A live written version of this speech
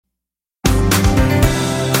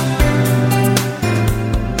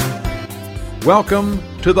Welcome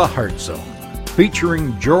to the Heart Zone,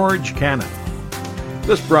 featuring George Cannon.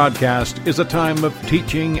 This broadcast is a time of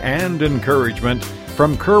teaching and encouragement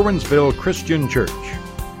from Curwensville Christian Church.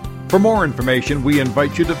 For more information, we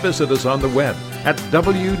invite you to visit us on the web at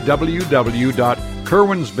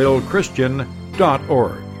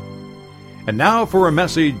www.curwensvillechristian.org. And now for a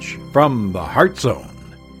message from the Heart Zone.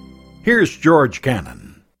 Here's George Cannon.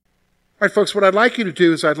 All right, folks, what I'd like you to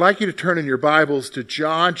do is I'd like you to turn in your Bibles to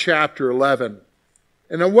John chapter 11.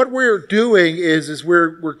 And then what we're doing is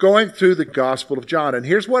we're going through the Gospel of John. And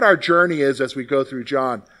here's what our journey is as we go through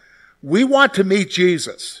John. We want to meet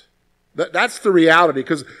Jesus. That's the reality,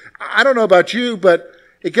 because I don't know about you, but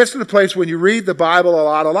it gets to the place when you read the Bible a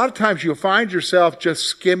lot of times you'll find yourself just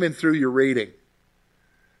skimming through your reading.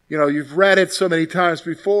 You know, you've read it so many times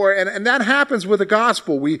before, and that happens with the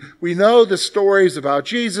gospel. We know the stories about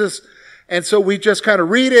Jesus, and so we just kind of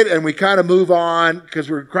read it and we kind of move on because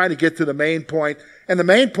we're trying to get to the main point. And the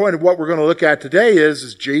main point of what we're going to look at today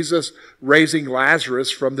is Jesus raising Lazarus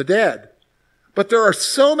from the dead. But there are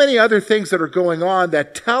so many other things that are going on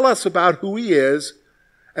that tell us about who he is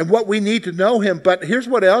and what we need to know him. But here's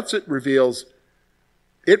what else it reveals.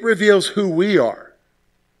 It reveals who we are.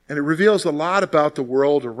 And it reveals a lot about the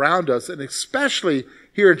world around us, and especially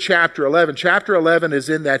here in chapter 11. Chapter 11 is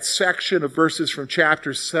in that section of verses from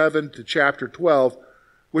chapter 7 to chapter 12,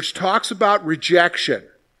 which talks about rejection,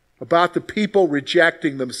 about the people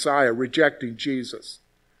rejecting the Messiah, rejecting Jesus.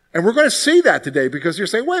 And we're going to see that today, because you're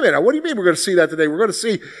saying, wait a minute, what do you mean we're going to see that today? We're going to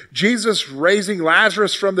see Jesus raising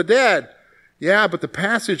Lazarus from the dead. Yeah, but the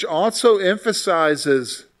passage also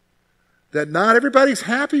emphasizes that not everybody's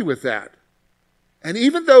happy with that. And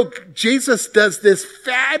even though Jesus does this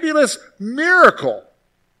fabulous miracle,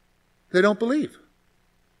 they don't believe.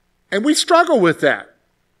 And we struggle with that.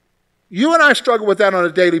 You and I struggle with that on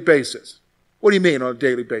a daily basis. What do you mean on a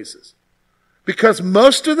daily basis? Because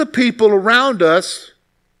most of the people around us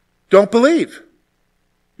don't believe.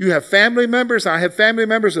 You have family members. I have family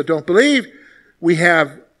members that don't believe. We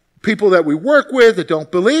have people that we work with that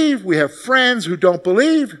don't believe. We have friends who don't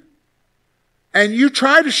believe. And you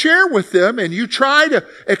try to share with them and you try to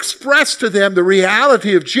express to them the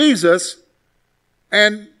reality of Jesus,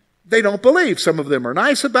 and they don't believe. Some of them are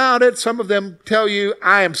nice about it. Some of them tell you,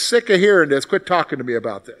 I am sick of hearing this. Quit talking to me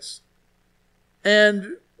about this.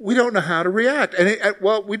 And we don't know how to react. And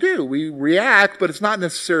well, we do. We react, but it's not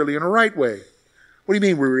necessarily in a right way. What do you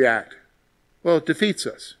mean we react? Well, it defeats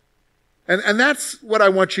us. And that's what I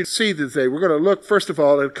want you to see today. We're going to look, first of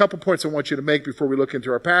all, at a couple points I want you to make before we look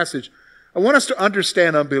into our passage. I want us to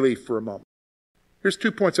understand unbelief for a moment. Here's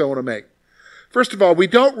 2 points I want to make. First of all, we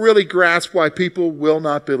don't really grasp why people will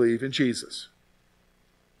not believe in Jesus.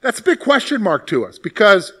 That's a big question mark to us,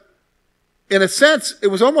 because in a sense, it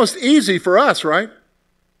was almost easy for us, right?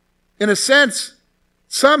 In a sense,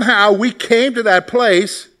 somehow we came to that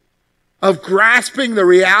place of grasping the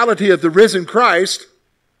reality of the risen Christ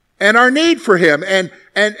and our need for him, and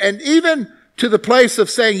even to the place of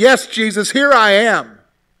saying, yes, Jesus, here I am.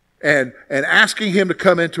 And asking him to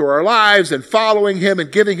come into our lives and following him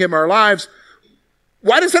and giving him our lives.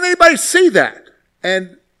 Why doesn't anybody see that?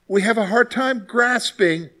 And we have a hard time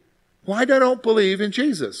grasping why they don't believe in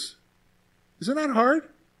Jesus. Isn't that hard?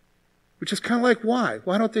 Which is kind of like, why?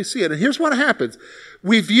 Why don't they see it? And here's what happens.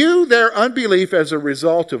 We view their unbelief as a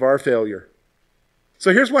result of our failure.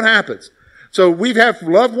 So here's what happens. So we have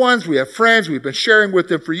loved ones, we have friends, we've been sharing with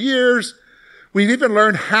them for years. We've even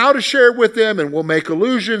learned how to share with them, and we'll make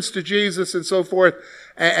allusions to Jesus and so forth,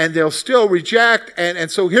 and they'll still reject. And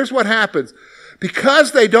so here's what happens.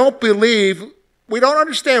 Because they don't believe, we don't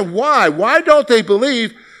understand why. Why don't they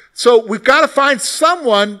believe? So we've got to find some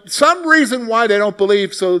reason why they don't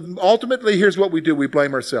believe. So ultimately, here's what we do. We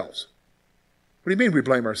blame ourselves. What do you mean we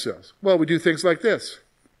blame ourselves? Well, we do things like this.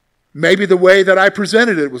 Maybe the way that I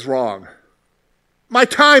presented it was wrong. My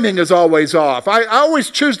timing is always off. I always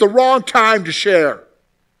choose the wrong time to share.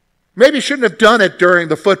 Maybe shouldn't have done it during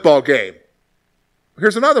the football game.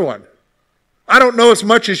 Here's another one. I don't know as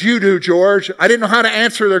much as you do, George. I didn't know how to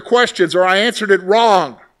answer their questions, or I answered it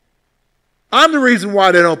wrong. I'm the reason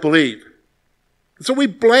why they don't believe. And so we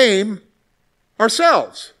blame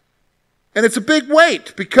ourselves. And it's a big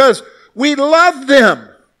weight, because we love them.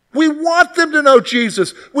 We want them to know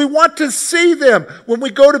Jesus. We want to see them when we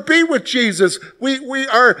go to be with Jesus. We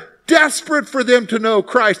are desperate for them to know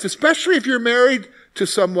Christ, especially if you're married to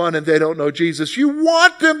someone and they don't know Jesus. You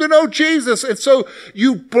want them to know Jesus, and so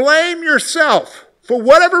you blame yourself for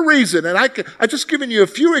whatever reason. And I just given you a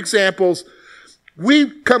few examples.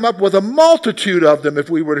 We come up with a multitude of them if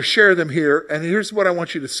we were to share them here. And here's what I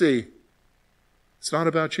want you to see. It's not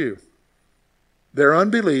about you. their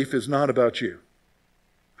unbelief is not about you.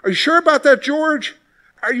 Are you sure about that, George?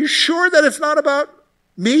 Are you sure that it's not about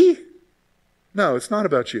me? No, it's not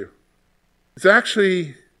about you. It's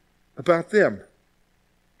actually about them.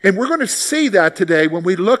 And we're going to see that today when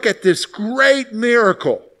we look at this great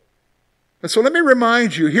miracle. And so let me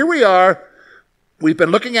remind you, here we are. We've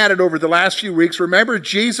been looking at it over the last few weeks. Remember,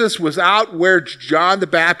 Jesus was out where John the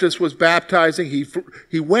Baptist was baptizing.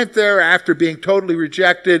 He went there after being totally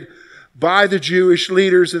rejected by the Jewish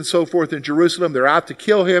leaders and so forth in Jerusalem. They're out to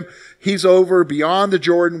kill him. He's over beyond the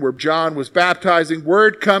Jordan where John was baptizing.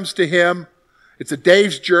 Word comes to him. It's a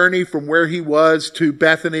day's journey from where he was to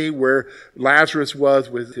Bethany, where Lazarus was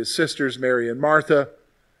with his sisters, Mary and Martha.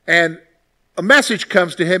 And a message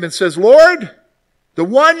comes to him and says, Lord, the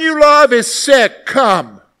one you love is sick,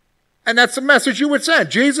 come. And that's the message you would send.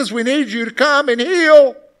 Jesus, we need you to come and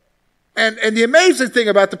heal. And the amazing thing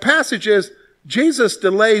about the passage is Jesus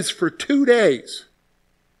delays for 2 days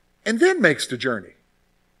and then makes the journey.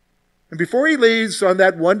 And before he leaves on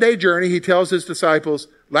that one-day journey, he tells his disciples,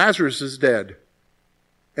 Lazarus is dead.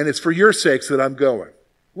 And it's for your sakes that I'm going.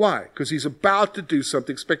 Why? Because he's about to do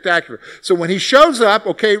something spectacular. So when he shows up,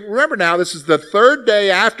 okay, remember now, this is the 3rd day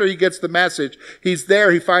after he gets the message. He's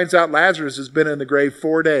there. He finds out Lazarus has been in the grave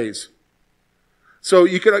 4 days. So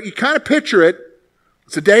you kind of picture it.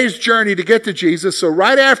 It's a day's journey to get to Jesus. So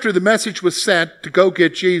right after the message was sent to go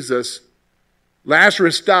get Jesus,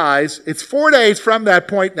 Lazarus dies. It's 4 days from that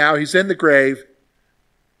point now. He's in the grave.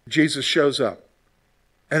 Jesus shows up.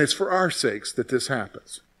 And it's for our sakes that this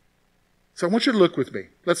happens. So I want you to look with me.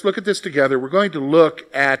 Let's look at this together. We're going to look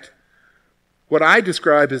at what I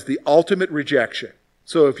describe as the ultimate rejection.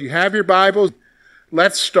 So if you have your Bibles,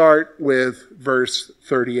 let's start with verse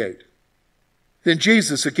 38. Then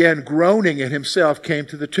Jesus, again groaning in himself, came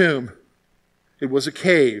to the tomb. It was a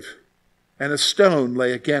cave, and a stone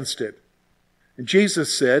lay against it. And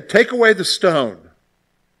Jesus said, Take away the stone.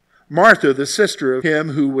 Martha, the sister of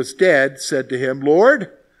him who was dead, said to him, Lord,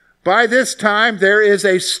 by this time there is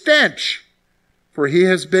a stench, for he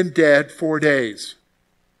has been dead 4 days.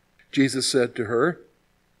 Jesus said to her,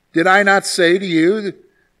 Did I not say to you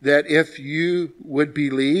that if you would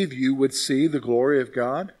believe, you would see the glory of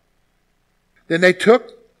God? Then they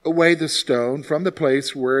took away the stone from the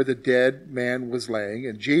place where the dead man was laying,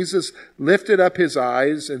 and Jesus lifted up his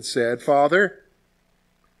eyes and said, Father,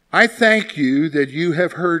 I thank you that you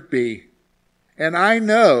have heard me, and I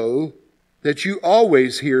know that you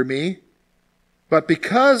always hear me. But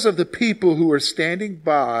because of the people who are standing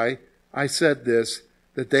by, I said this,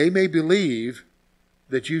 that they may believe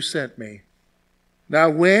that you sent me. Now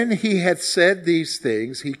when he had said these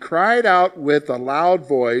things, he cried out with a loud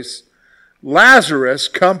voice, Lazarus,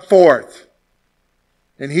 come forth.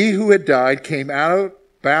 And he who had died came out,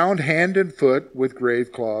 bound hand and foot with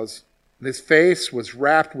grave cloths, and his face was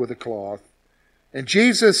wrapped with a cloth. And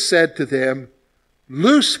Jesus said to them,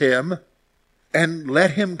 Loose him and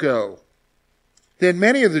let him go. Then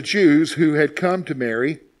many of the Jews who had come to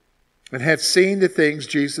Mary and had seen the things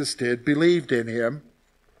Jesus did believed in him.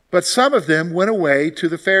 But some of them went away to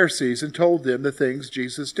the Pharisees and told them the things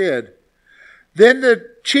Jesus did. Then the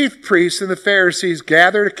chief priests and the Pharisees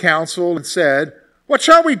gathered a council and said, What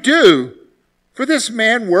shall we do? For this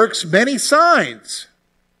man works many signs.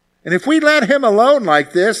 And if we let him alone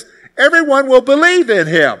like this, everyone will believe in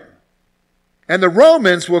him. And the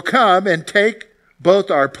Romans will come and take both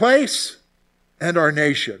our place and our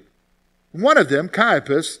nation. One of them,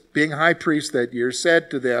 Caiaphas, being high priest that year, said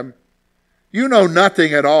to them, You know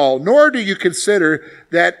nothing at all, nor do you consider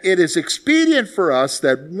that it is expedient for us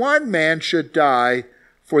that one man should die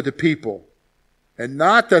for the people, and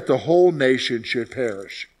not that the whole nation should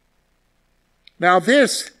perish. Now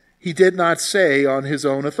this he did not say on his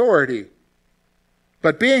own authority,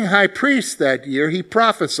 but being high priest that year, he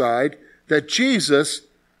prophesied that Jesus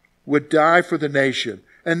would die for the nation,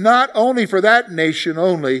 and not only for that nation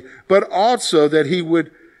only, but also that he would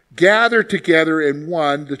gather together in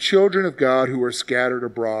one the children of God who were scattered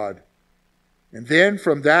abroad. And then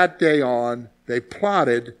from that day on, they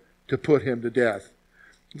plotted to put him to death.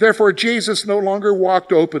 Therefore Jesus no longer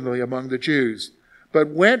walked openly among the Jews, but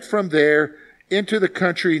went from there into the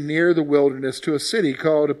country near the wilderness to a city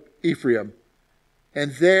called Ephraim,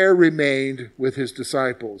 and there remained with his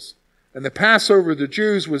disciples. And the Passover of the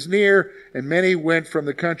Jews was near, and many went from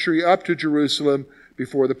the country up to Jerusalem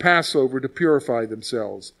before the Passover to purify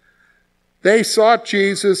themselves. They sought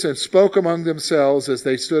Jesus and spoke among themselves as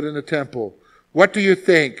they stood in the temple, What do you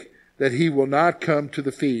think, that he will not come to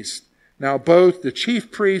the feast? Now both the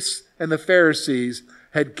chief priests and the Pharisees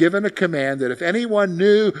had given a command that if anyone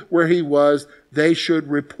knew where he was, they should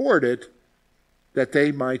report it, that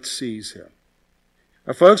they might seize him.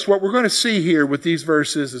 Now, folks, what we're going to see here with these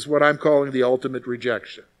verses is what I'm calling the ultimate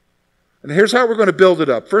rejection. And here's how we're going to build it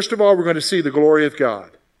up. First of all, we're going to see the glory of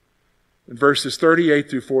God. In verses 38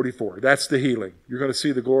 through 44. That's the healing. You're going to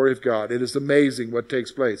see the glory of God. It is amazing what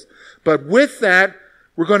takes place. But with that,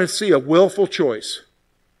 we're going to see a willful choice.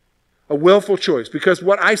 A willful choice. Because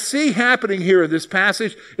what I see happening here in this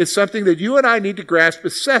passage is something that you and I need to grasp,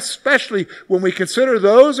 especially when we consider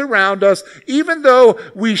those around us. Even though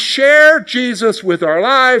we share Jesus with our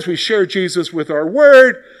lives, we share Jesus with our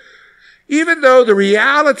word, even though the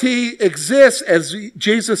reality exists as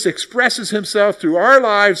Jesus expresses himself through our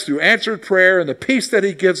lives, through answered prayer and the peace that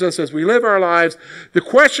he gives us as we live our lives, the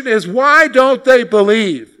question is, why don't they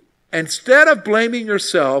believe? Instead of blaming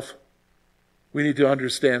yourself, we need to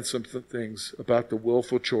understand some things about the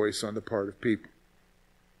willful choice on the part of people.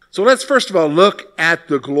 So let's first of all look at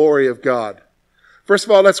the glory of God. First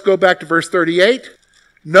of all, let's go back to verse 38.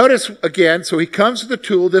 Notice again, so he comes to the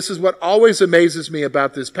tool. This is what always amazes me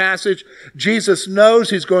about this passage. Jesus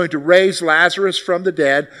knows he's going to raise Lazarus from the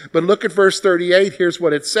dead. But look at verse 38. Here's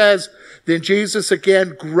what it says. Then Jesus,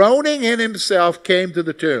 again, groaning in himself, came to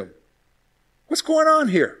the tomb. What's going on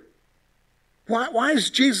here? Why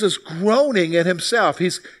is Jesus groaning in himself?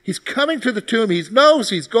 He's coming to the tomb. He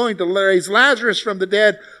knows he's going to raise Lazarus from the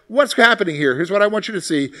dead. What's happening here? Here's what I want you to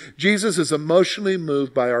see. Jesus is emotionally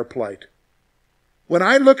moved by our plight. When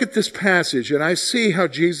I look at this passage and I see how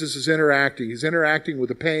Jesus is interacting, he's interacting with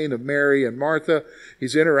the pain of Mary and Martha.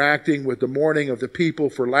 He's interacting with the mourning of the people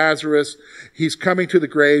for Lazarus. He's coming to the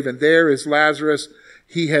grave, and there is Lazarus.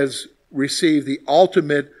 He has received the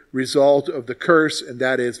ultimate result of the curse, and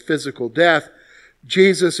that is physical death.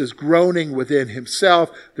 Jesus is groaning within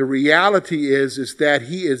himself. The reality is that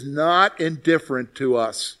he is not indifferent to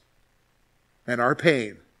us and our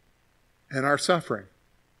pain and our suffering.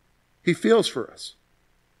 He feels for us.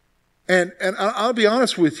 And I'll be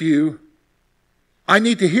honest with you, I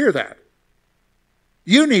need to hear that.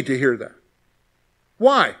 You need to hear that.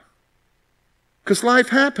 Why? Because life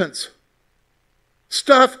happens.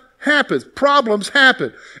 Stuff happens. Problems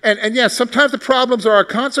happen. And yes, sometimes the problems are a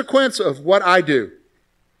consequence of what I do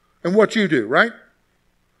and what you do, right?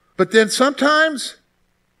 But then sometimes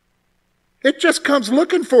it just comes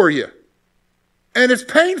looking for you. And it's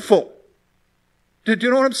painful. Do you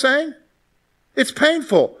know what I'm saying? It's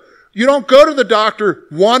painful. You don't go to the doctor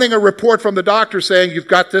wanting a report from the doctor saying you've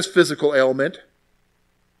got this physical ailment.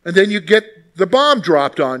 And then you get the bomb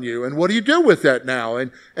dropped on you. And what do you do with that now?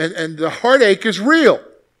 And the heartache is real.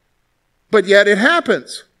 But yet it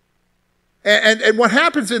happens. And what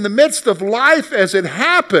happens in the midst of life as it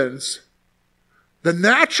happens, the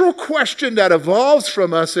natural question that evolves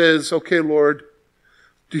from us is, okay, Lord,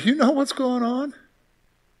 do you know what's going on?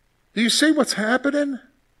 Do you see what's happening?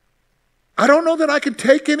 I don't know that I can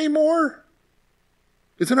take anymore.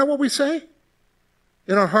 Isn't that what we say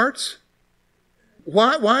in our hearts?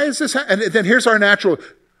 Why is this? And then here's our natural,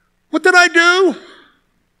 what did I do?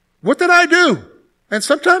 What did I do? And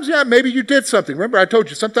sometimes, yeah, maybe you did something. Remember, I told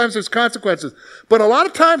you, sometimes there's consequences. But a lot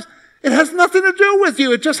of times, it has nothing to do with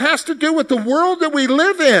you. It just has to do with the world that we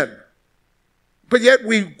live in. But yet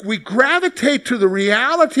we gravitate to the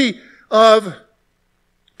reality of,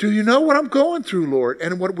 do you know what I'm going through, Lord?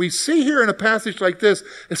 And what we see here in a passage like this,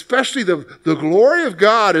 especially the glory of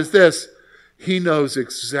God, is this. He knows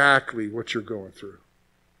exactly what you're going through.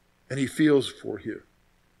 And he feels for you.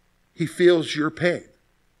 He feels your pain.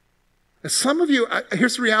 And some of you,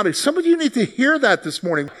 here's the reality. Some of you need to hear that this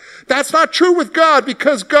morning. That's not true with God,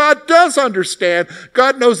 because God does understand.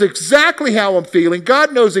 God knows exactly how I'm feeling.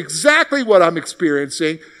 God knows exactly what I'm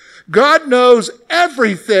experiencing. God knows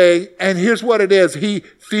everything. And here's what it is. He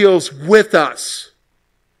feels with us.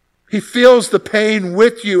 He feels the pain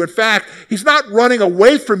with you. In fact, he's not running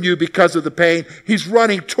away from you because of the pain. He's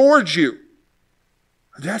running towards you.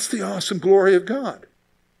 And that's the awesome glory of God.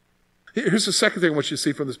 Here's the second thing I want you to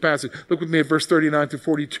see from this passage. Look with me at verse 39 through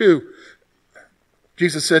 42.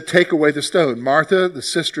 Jesus said, take away the stone. Martha, the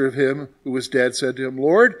sister of him who was dead, said to him,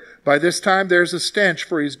 Lord, by this time there's a stench,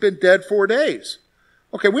 for he's been dead 4 days.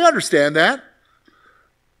 Okay, we understand that.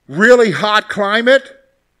 Really hot climate.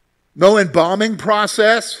 No embalming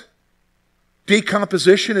process.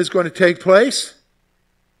 Decomposition is going to take place.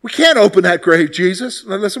 We can't open that grave, Jesus.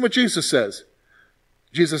 Now listen what Jesus says.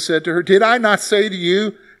 Jesus said to her, did I not say to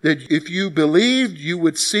you that if you believed, you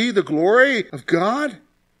would see the glory of God?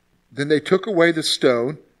 Then they took away the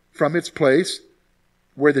stone from its place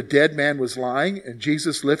where the dead man was lying, and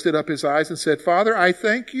Jesus lifted up his eyes and said, Father, I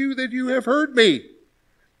thank you that you have heard me.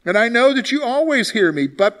 And I know that you always hear me,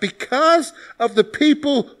 but because of the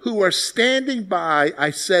people who are standing by,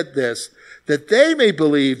 I said this, that they may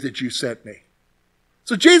believe that you sent me.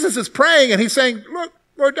 So Jesus is praying and he's saying, look,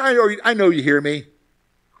 Lord, I know you hear me,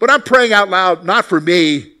 but I'm praying out loud, not for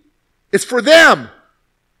me. It's for them.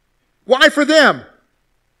 Why for them?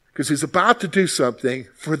 Because he's about to do something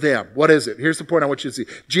for them. What is it? Here's the point I want you to see.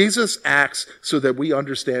 Jesus acts so that we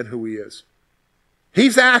understand who he is.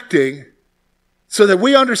 He's acting so that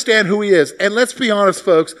we understand who he is. And let's be honest,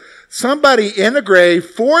 folks, somebody in the grave,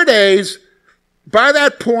 4 days, by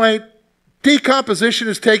that point, decomposition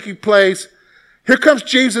is taking place. Here comes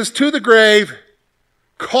Jesus to the grave,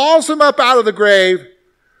 calls him up out of the grave.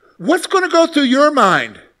 What's going to go through your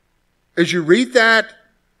mind as you read that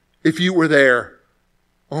if you were there?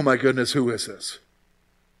 Oh my goodness, who is this?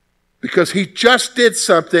 Because he just did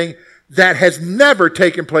something that has never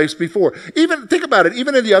taken place before. Even, think about it,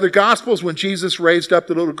 even in the other Gospels when Jesus raised up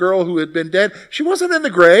the little girl who had been dead, she wasn't in the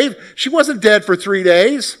grave. She wasn't dead for 3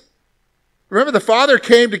 days. Remember, the Father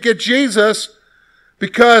came to get Jesus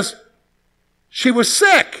because she was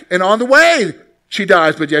sick, and on the way she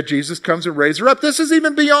dies, but yet Jesus comes and raises her up. This is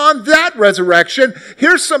even beyond that resurrection.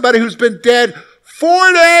 Here's somebody who's been dead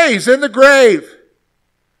 4 days in the grave.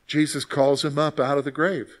 Jesus calls him up out of the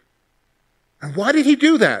grave. And why did he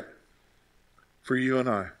do that? For you and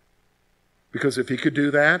I. Because if he could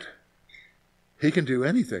do that, he can do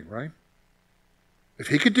anything, right? If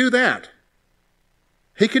he could do that,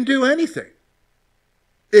 he can do anything.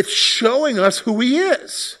 It's showing us who he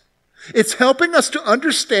is. It's helping us to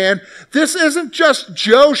understand this isn't just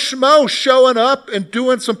Joe Schmo showing up and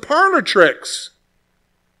doing some parlor tricks.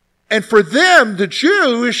 And for them, the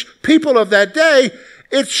Jewish people of that day,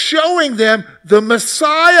 it's showing them the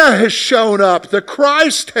Messiah has shown up. The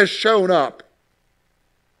Christ has shown up.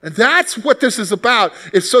 And that's what this is about.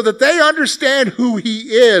 It's so that they understand who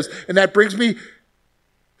he is. And that brings me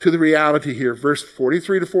to the reality here. Verse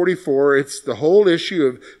 43 to 44. It's the whole issue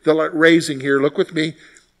of the raising here. Look with me.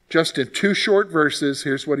 Just in 2 short verses.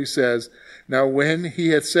 Here's what he says. Now when he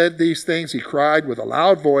had said these things, he cried with a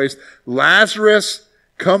loud voice, Lazarus,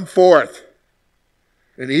 come forth.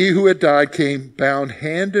 And he who had died came bound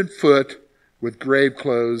hand and foot with grave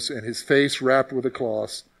clothes and his face wrapped with a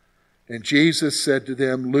cloth. And Jesus said to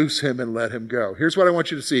them, loose him and let him go. Here's what I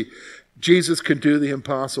want you to see. Jesus can do the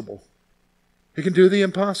impossible. He can do the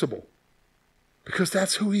impossible because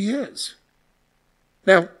that's who he is.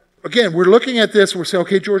 Now, again, we're looking at this and we're saying,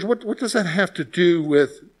 okay, George, what does that have to do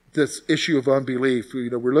with this issue of unbelief? You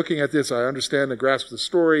know, we're looking at this. I understand and grasp the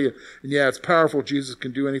story. And yeah, it's powerful. Jesus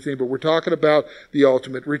can do anything. But we're talking about the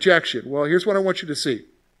ultimate rejection. Well, here's what I want you to see.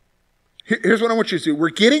 Here's what I want you to see. We're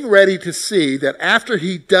getting ready to see that after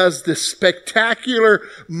he does this spectacular,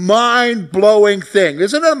 mind-blowing thing.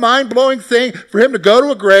 Isn't it a mind-blowing thing for him to go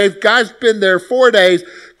to a grave? Guy's been there 4 days,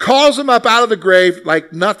 calls him up out of the grave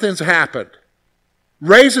like nothing's happened.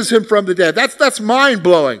 Raises him from the dead. That's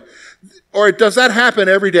mind-blowing. Or does that happen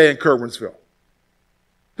every day in Kerwinsville?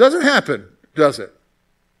 Doesn't happen, does it?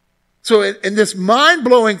 So in this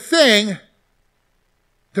mind-blowing thing,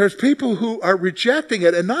 there's people who are rejecting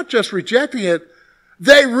it, and not just rejecting it,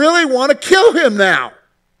 they really want to kill him now.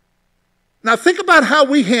 Now think about how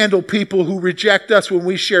we handle people who reject us when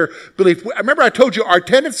we share belief. Remember I told you our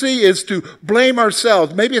tendency is to blame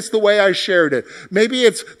ourselves. Maybe it's the way I shared it. Maybe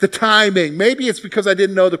it's the timing. Maybe it's because I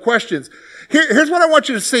didn't know the questions. Here's what I want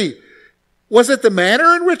you to see. Was it the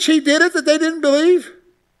manner in which he did it that they didn't believe?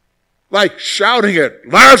 Like shouting it,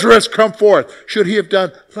 Lazarus, come forth. Should he have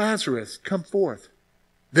done, Lazarus, come forth?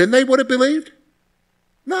 Then they would have believed?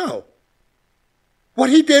 No. What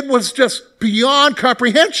he did was just beyond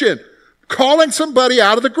comprehension. Calling somebody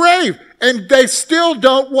out of the grave. And they still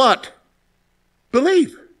don't what?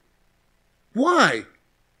 Believe. Why?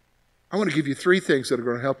 I want to give you 3 things that are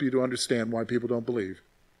going to help you to understand why people don't believe.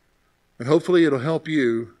 And hopefully it'll help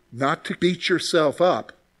you not to beat yourself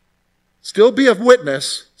up. Still be a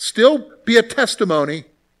witness. Still be a testimony.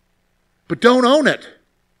 But don't own it.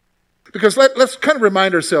 Because let's kind of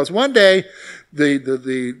remind ourselves, one day,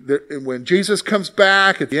 when Jesus comes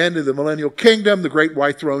back at the end of the millennial kingdom, the great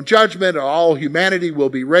white throne judgment, all humanity will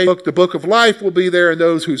be raised. The book of life will be there, and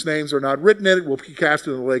those whose names are not written in it will be cast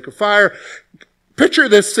into the lake of fire. Picture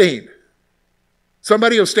this scene.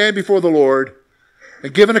 Somebody will stand before the Lord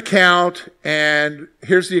and give an account, and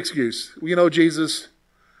here's the excuse. You know, Jesus,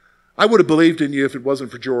 I would have believed in you if it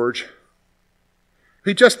wasn't for George.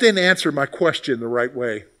 He just didn't answer my question the right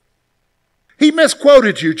way. He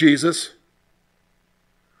misquoted you, Jesus.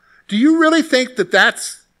 Do you really think that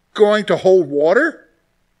that's going to hold water?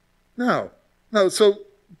 No. So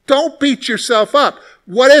don't beat yourself up.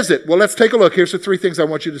 What is it? Well, let's take a look. Here's the 3 things I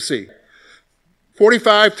want you to see.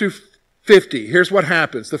 45 through 50, here's what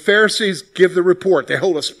happens. The Pharisees give the report. They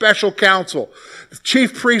hold a special council. The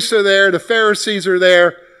chief priests are there. The Pharisees are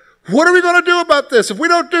there. What are we going to do about this? If we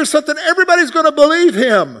don't do something, everybody's going to believe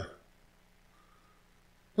him.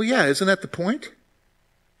 Well, yeah, isn't that the point?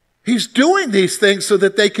 He's doing these things so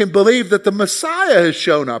that they can believe that the Messiah has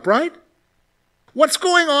shown up, right? What's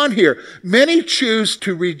going on here? Many choose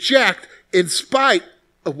to reject in spite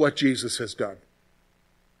of what Jesus has done.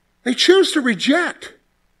 They choose to reject.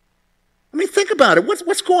 I mean, think about it.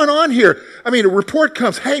 What's going on here? I mean, a report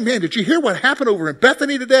comes, hey man, did you hear what happened over in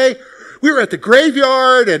Bethany today? We were at the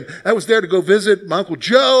graveyard and I was there to go visit my Uncle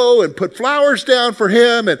Joe and put flowers down for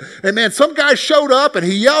him. And man, some guy showed up and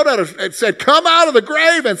he yelled at us and said, come out of the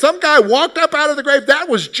grave. And some guy walked up out of the grave. That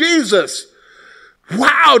was Jesus.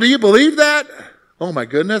 Wow, do you believe that? Oh my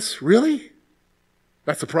goodness, really?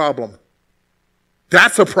 That's a problem.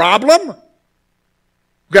 That's a problem? We've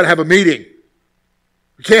got to have a meeting.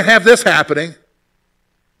 We can't have this happening.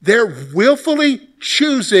 They're willfully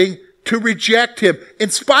choosing to reject him in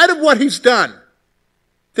spite of what he's done.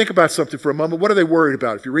 Think about something for a moment. What are they worried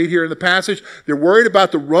about? If you read here in the passage, they're worried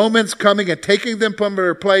about the Romans coming and taking them from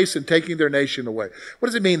their place and taking their nation away. What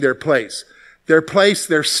does it mean, their place? Their place,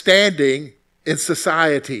 their standing in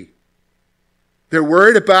society. They're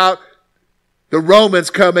worried about the Romans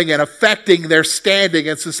coming and affecting their standing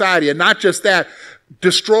in society. And not just that,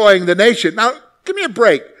 destroying the nation. Now, give me a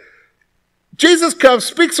break. Jesus comes,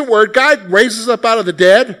 speaks a word, God raises up out of the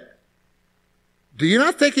dead. Do you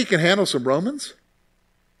not think he can handle some Romans?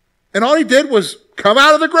 And all he did was come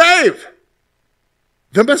out of the grave.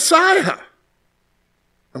 The Messiah.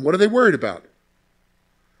 And what are they worried about?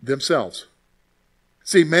 Themselves.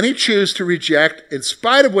 See, many choose to reject in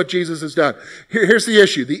spite of what Jesus has done. Here's the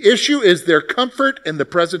issue. The issue is their comfort in the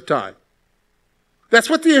present time. That's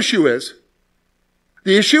what the issue is.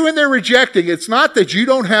 The issue in their rejecting, it's not that you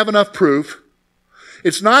don't have enough proof.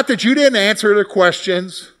 It's not that you didn't answer their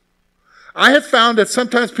questions. I have found that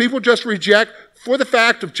sometimes people just reject for the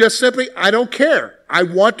fact of just simply, I don't care. I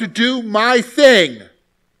want to do my thing.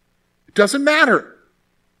 It doesn't matter.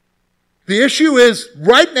 The issue is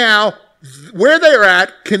right now, where they're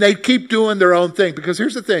at, can they keep doing their own thing? Because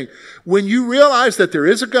here's the thing. When you realize that there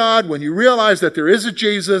is a God, when you realize that there is a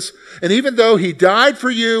Jesus, and even though he died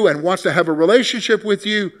for you and wants to have a relationship with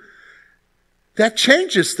you, that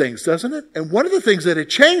changes things, doesn't it? And one of the things that it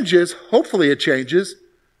changes, hopefully it changes,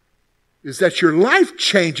 is that your life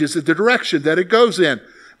changes in the direction that it goes in.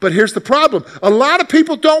 But here's the problem. A lot of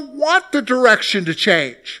people don't want the direction to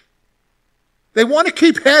change. They want to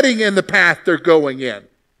keep heading in the path they're going in.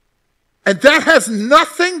 And that has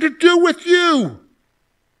nothing to do with you.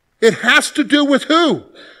 It has to do with who?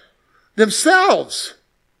 Themselves.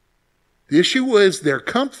 The issue is their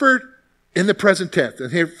comfort in the present tense.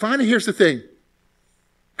 And here's the thing.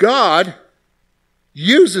 God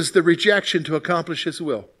uses the rejection to accomplish his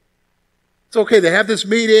will. It's okay, they have this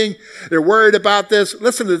meeting, they're worried about this.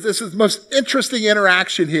 Listen to this, this is the most interesting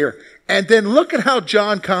interaction here. And then look at how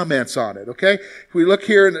John comments on it, okay? If we look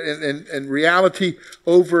here in reality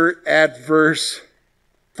over at verse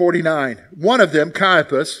 49. One of them,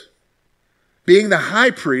 Caiaphas, being the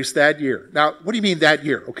high priest that year. Now, what do you mean that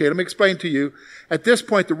year? Okay, let me explain to you. At this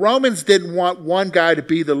point, the Romans didn't want one guy to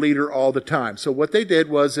be the leader all the time. So what they did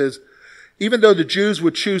was, even though the Jews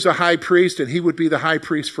would choose a high priest and he would be the high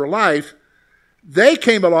priest for life, they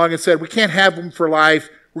came along and said, we can't have him for life.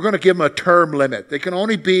 We're going to give him a term limit. They can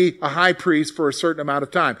only be a high priest for a certain amount of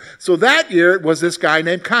time. So that year it was this guy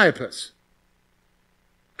named Caiaphas.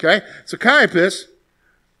 Okay? So Caiaphas,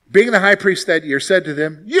 being the high priest that year, said to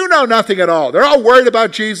them, you know nothing at all. They're all worried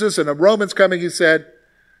about Jesus and the Romans coming, he said,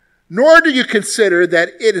 nor do you consider that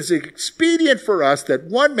it is expedient for us that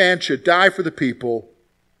one man should die for the people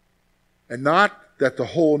and not that the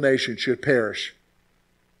whole nation should perish.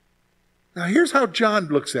 Now, here's how John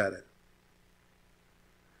looks at it.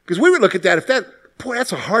 Because we would look at that, boy,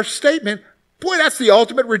 that's a harsh statement. Boy, that's the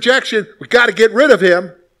ultimate rejection. We've got to get rid of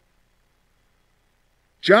him.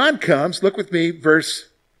 John comes, look with me, verse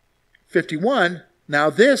 51. Now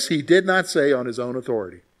this he did not say on his own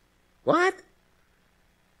authority. What?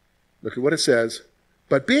 Look at what it says.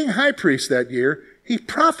 But being high priest that year, he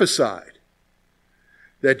prophesied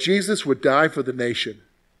that Jesus would die for the nation.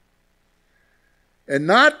 And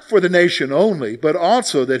not for the nation only, but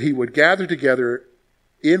also that he would gather together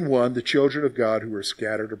in one the children of God who are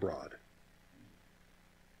scattered abroad.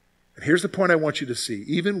 And here's the point I want you to see.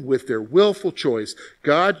 Even with their willful choice,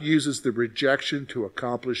 God uses the rejection to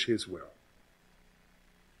accomplish his will.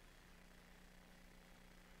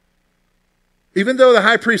 Even though the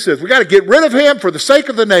high priest says, we got to get rid of him for the sake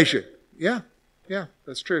of the nation. Yeah,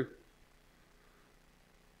 that's true.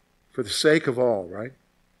 for the sake of all, right?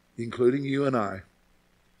 Including you and I,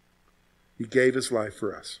 he gave his life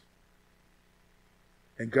for us.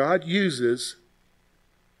 And God uses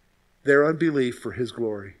their unbelief for his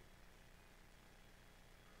glory.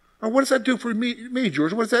 Now, what does that do for me,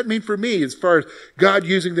 George? What does that mean for me as far as God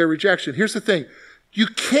using their rejection? Here's the thing. You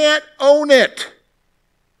can't own it.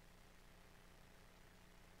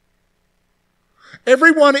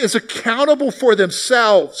 Everyone is accountable for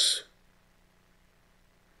themselves.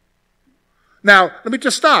 Now, let me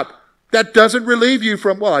just stop. That doesn't relieve you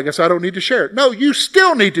from, well, I guess I don't need to share it. No, you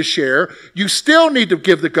still need to share. You still need to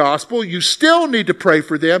give the gospel. You still need to pray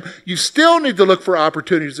for them. You still need to look for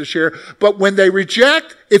opportunities to share. But when they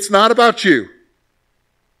reject, it's not about you.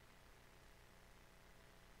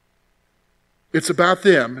 It's about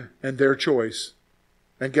them and their choice.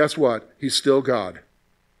 And guess what? He's still God.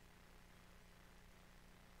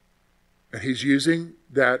 And he's using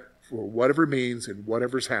that for whatever means and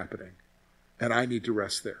whatever's happening. And I need to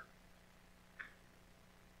rest there.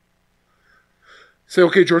 Say,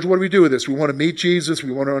 okay, George, what do we do with this? We want to meet Jesus.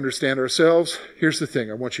 We want to understand ourselves. Here's the thing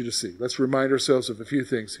I want you to see. Let's remind ourselves of a few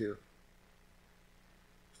things here.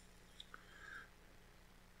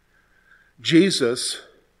 Jesus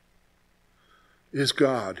is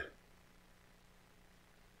God.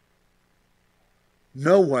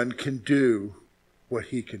 No one can do what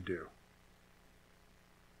he can do.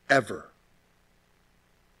 Ever.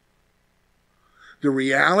 The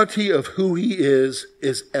reality of who he is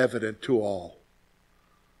evident to all.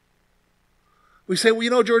 We say,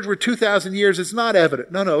 well, George, we're 2,000 years. It's not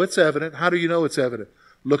evident. No, it's evident. How do you know it's evident?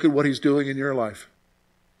 Look at what he's doing in your life.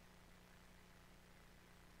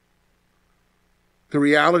 The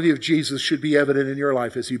reality of Jesus should be evident in your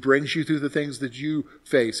life as he brings you through the things that you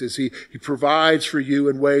face, as he provides for you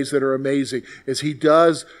in ways that are amazing, as he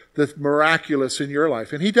does the miraculous in your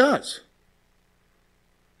life. And he does.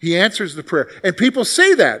 He answers the prayer. And people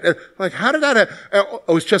see that. Like, how did that happen?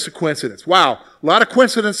 Oh, it's just a coincidence. Wow. A lot of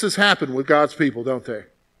coincidences happen with God's people, don't they?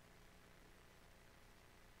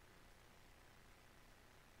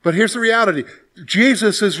 But here's the reality.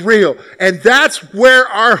 Jesus is real. And that's where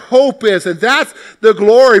our hope is. And that's the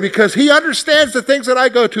glory, because he understands the things that I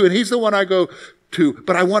go to, and he's the one I go to.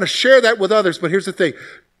 But I want to share that with others. But here's the thing.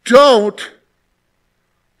 Don't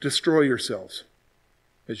destroy yourselves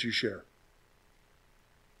as you share.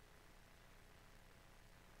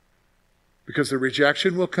 Because the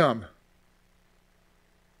rejection will come.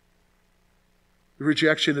 The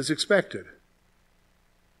rejection is expected.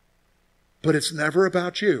 But it's never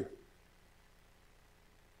about you.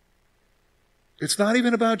 It's not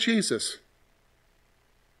even about Jesus.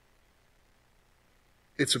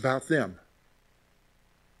 It's about them.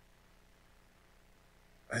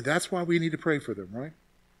 And that's why we need to pray for them, right?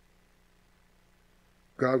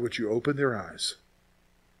 God, would you open their eyes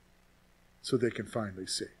so they can finally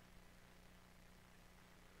see?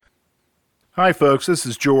 Hi, folks. This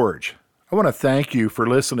is George. I want to thank you for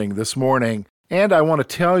listening this morning, and I want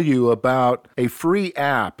to tell you about a free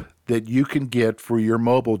app that you can get for your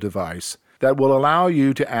mobile device that will allow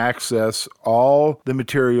you to access all the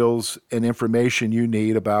materials and information you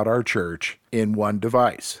need about our church in one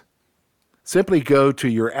device. Simply go to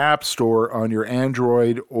your app store on your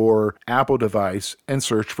Android or Apple device and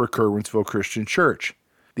search for Curwensville Christian Church.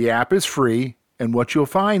 The app is free, and what you'll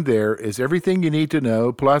find there is everything you need to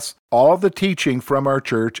know, plus all the teaching from our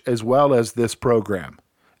church as well as this program.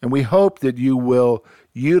 And we hope that you will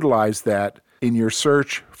utilize that in your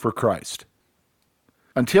search for Christ.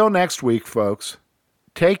 Until next week, folks,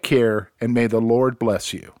 take care, and may the Lord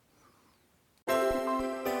bless you.